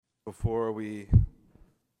Before we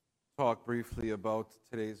talk briefly about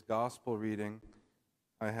today's gospel reading,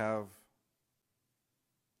 I have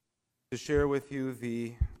to share with you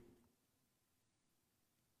the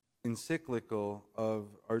encyclical of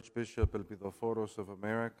Archbishop Elpidophoros of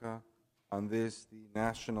America on this, the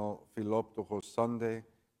National Philoptochos Sunday.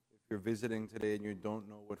 If you're visiting today and you don't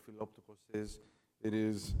know what Philoptochos is, it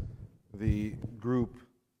is the group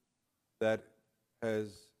that has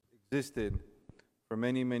existed for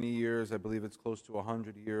many, many years. I believe it's close to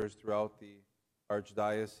 100 years throughout the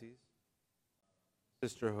Archdiocese.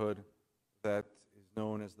 Sisterhood that is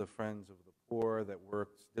known as the Friends of the Poor, that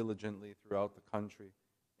works diligently throughout the country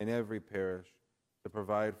in every parish to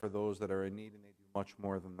provide for those that are in need, and they do much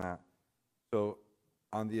more than that. So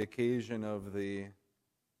on the occasion of the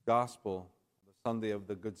Gospel, the Sunday of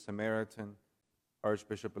the Good Samaritan,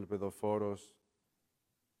 Archbishop Elpidophoros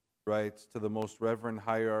writes to the most reverend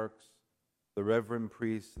hierarchs, the reverend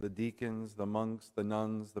priests, the deacons, the monks, the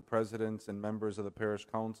nuns, the presidents and members of the parish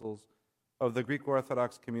councils of the Greek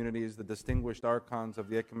Orthodox communities, the distinguished archons of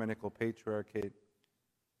the Ecumenical Patriarchate,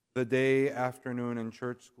 the day, afternoon, and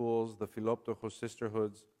church schools, the Philoptochos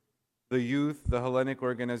sisterhoods, the youth, the Hellenic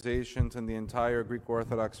organizations, and the entire Greek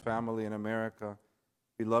Orthodox family in America.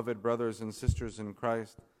 Beloved brothers and sisters in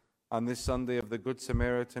Christ, on this Sunday of the Good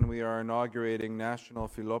Samaritan, we are inaugurating National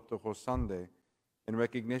Philoptochos Sunday in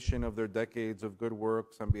recognition of their decades of good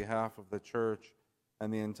works on behalf of the Church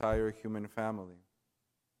and the entire human family.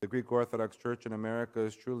 The Greek Orthodox Church in America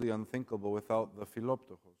is truly unthinkable without the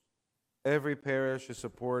Philoptochos. Every parish is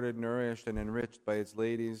supported, nourished, and enriched by its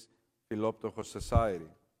ladies' Philoptochos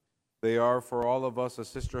Society. They are, for all of us, a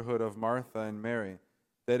sisterhood of Martha and Mary,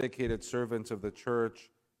 dedicated servants of the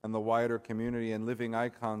Church and the wider community, and living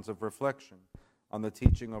icons of reflection on the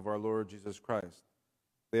teaching of our Lord Jesus Christ.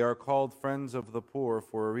 They are called Friends of the Poor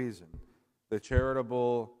for a reason. The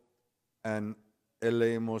charitable and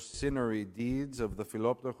eleemosynary deeds of the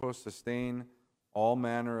Philoptochos sustain all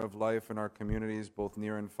manner of life in our communities, both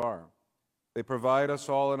near and far. They provide us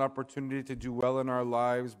all an opportunity to do well in our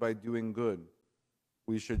lives by doing good.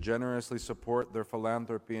 We should generously support their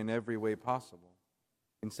philanthropy in every way possible.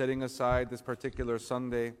 In setting aside this particular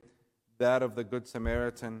Sunday, that of the Good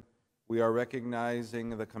Samaritan, we are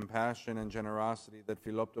recognizing the compassion and generosity that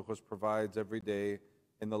Philoptochos provides every day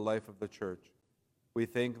in the life of the Church. We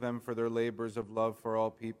thank them for their labors of love for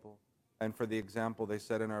all people and for the example they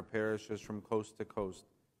set in our parishes from coast to coast.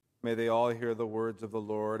 May they all hear the words of the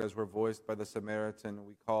Lord as were voiced by the Samaritan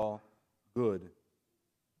we call good.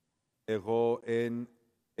 Ego en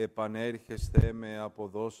epanergeste me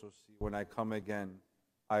apodosos. When I come again,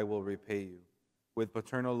 I will repay you. With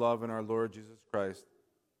paternal love in our Lord Jesus Christ,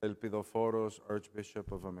 Elpidophoros,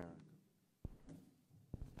 Archbishop of America.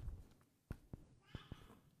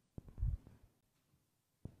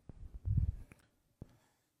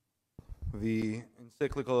 The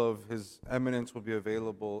encyclical of His Eminence will be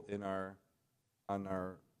available on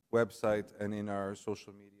our website and in our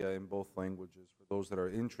social media in both languages. For those that are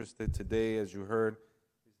interested, today, as you heard,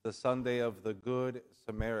 is the Sunday of the Good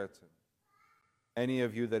Samaritan. Any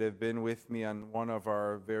of you that have been with me on one of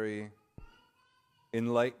our very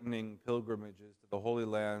enlightening pilgrimages to the Holy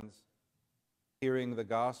Lands, hearing the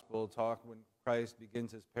gospel talk when Christ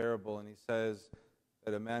begins his parable and he says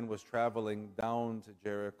that a man was traveling down to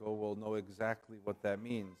Jericho, will know exactly what that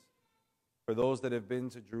means. For those that have been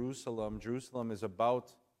to Jerusalem, Jerusalem is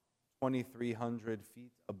about 2,300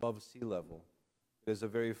 feet above sea level. It is a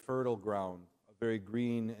very fertile ground, a very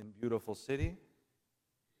green and beautiful city,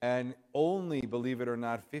 and only, believe it or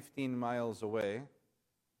not, 15 miles away.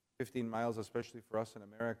 15 miles, especially for us in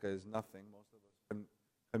America, is nothing. Most of us can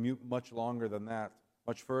commute much longer than that,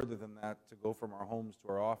 much further than that, to go from our homes to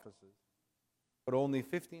our offices. But only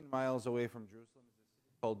 15 miles away from Jerusalem is a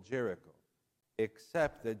city called Jericho.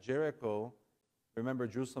 Except that Jericho, remember,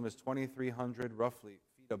 Jerusalem is 2,300 roughly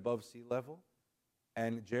feet above sea level,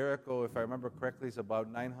 and Jericho, if I remember correctly, is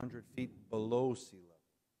about 900 feet below sea level.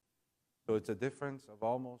 So it's a difference of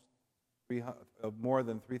almost more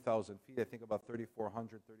than 3,000 feet, I think about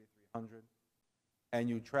 3,400, 3,300. And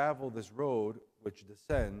you travel this road, which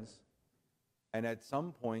descends, and at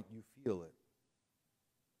some point you feel it.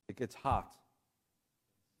 It gets hot,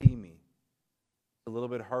 steamy. It's a little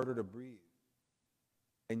bit harder to breathe.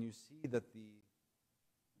 And you see that the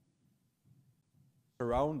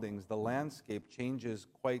surroundings, the landscape changes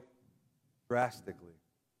quite drastically.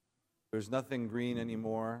 There's nothing green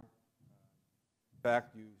anymore. In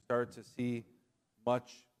fact, you start to see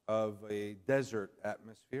much of a desert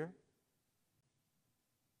atmosphere.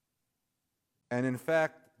 And in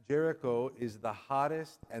fact, Jericho is the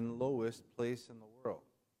hottest and lowest place in the world.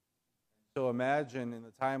 So imagine in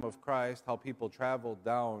the time of Christ how people traveled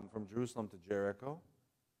down from Jerusalem to Jericho,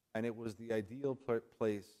 and it was the ideal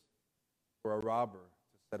place for a robber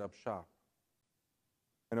to set up shop.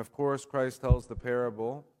 And of course, Christ tells the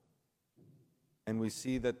parable, and we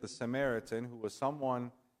see that the Samaritan, who was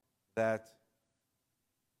someone that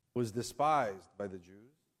was despised by the Jews,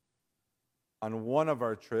 on one of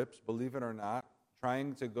our trips, believe it or not,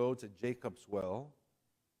 trying to go to Jacob's well,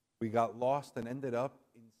 we got lost and ended up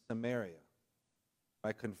in Samaria.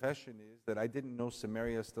 My confession is that I didn't know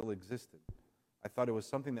Samaria still existed. I thought it was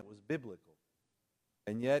something that was biblical.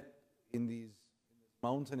 And yet, in this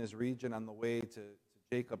mountainous region on the way to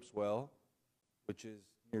Jacob's well, which is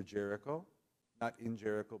near Jericho, not in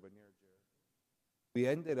Jericho, but near Jericho, we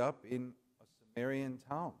ended up in a Samaritan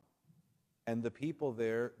town. And the people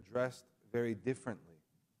there dressed very differently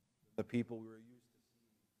than the people we were used to seeing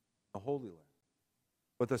in the Holy Land.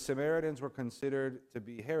 But the Samaritans were considered to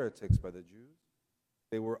be heretics by the Jews.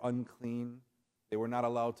 They were unclean. They were not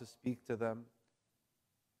allowed to speak to them.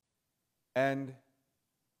 And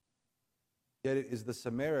yet it is the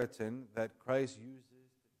Samaritan that Christ uses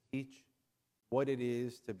to teach what it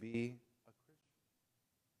is to be a Christian.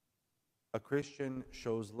 A Christian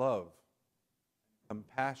shows love,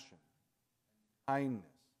 compassion, kindness,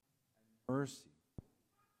 and mercy.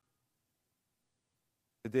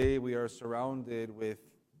 Today we are surrounded with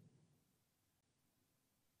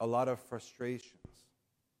a lot of frustrations.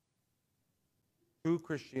 True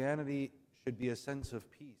Christianity should be a sense of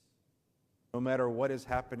peace, no matter what is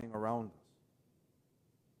happening around us.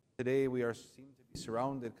 Today we seem to be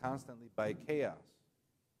surrounded constantly by chaos,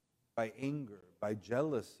 by anger, by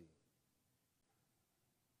jealousy,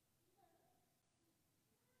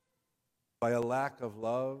 by a lack of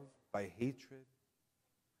love, by hatred.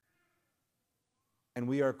 And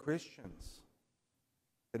we are Christians.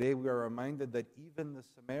 Today we are reminded that even the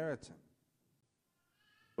Samaritan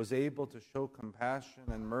was able to show compassion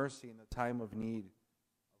and mercy in the time of need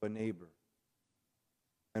of a neighbor.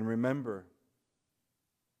 And remember,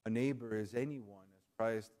 a neighbor is anyone, as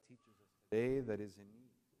Christ teaches us today, that is in need.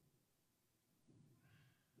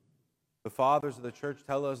 The fathers of the church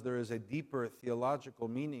tell us there is a deeper theological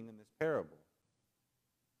meaning in this parable.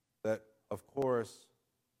 That, of course,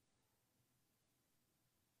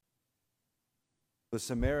 the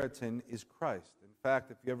Samaritan is Christ. In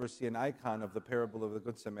fact, if you ever see an icon of the parable of the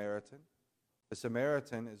Good Samaritan, the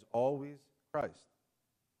Samaritan is always Christ.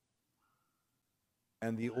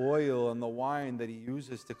 And the oil and the wine that he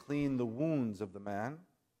uses to clean the wounds of the man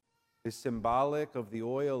is symbolic of the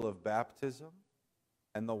oil of baptism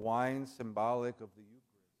and the wine symbolic of the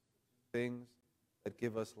Eucharist, things that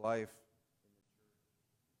give us life in the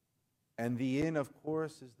church. And the inn, of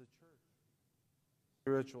course, is the church,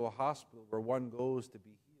 spiritual hospital where one goes to be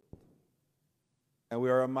healed. And we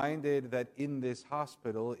are reminded that in this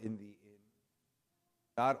hospital, in the inn,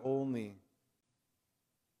 not only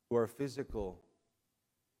do our physical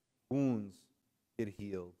wounds get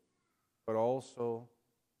healed, but also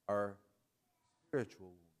our spiritual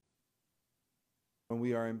wounds. When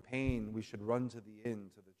we are in pain, we should run to the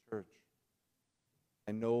inn, to the church,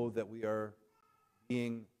 and know that we are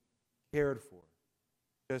being cared for,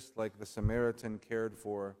 just like the Samaritan cared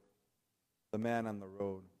for the man on the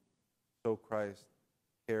road. So Christ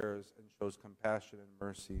cares and shows compassion and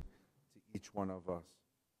mercy to each one of us.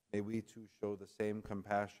 May we too show the same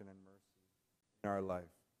compassion and mercy in our life,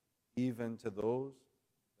 even to those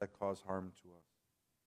that cause harm to us.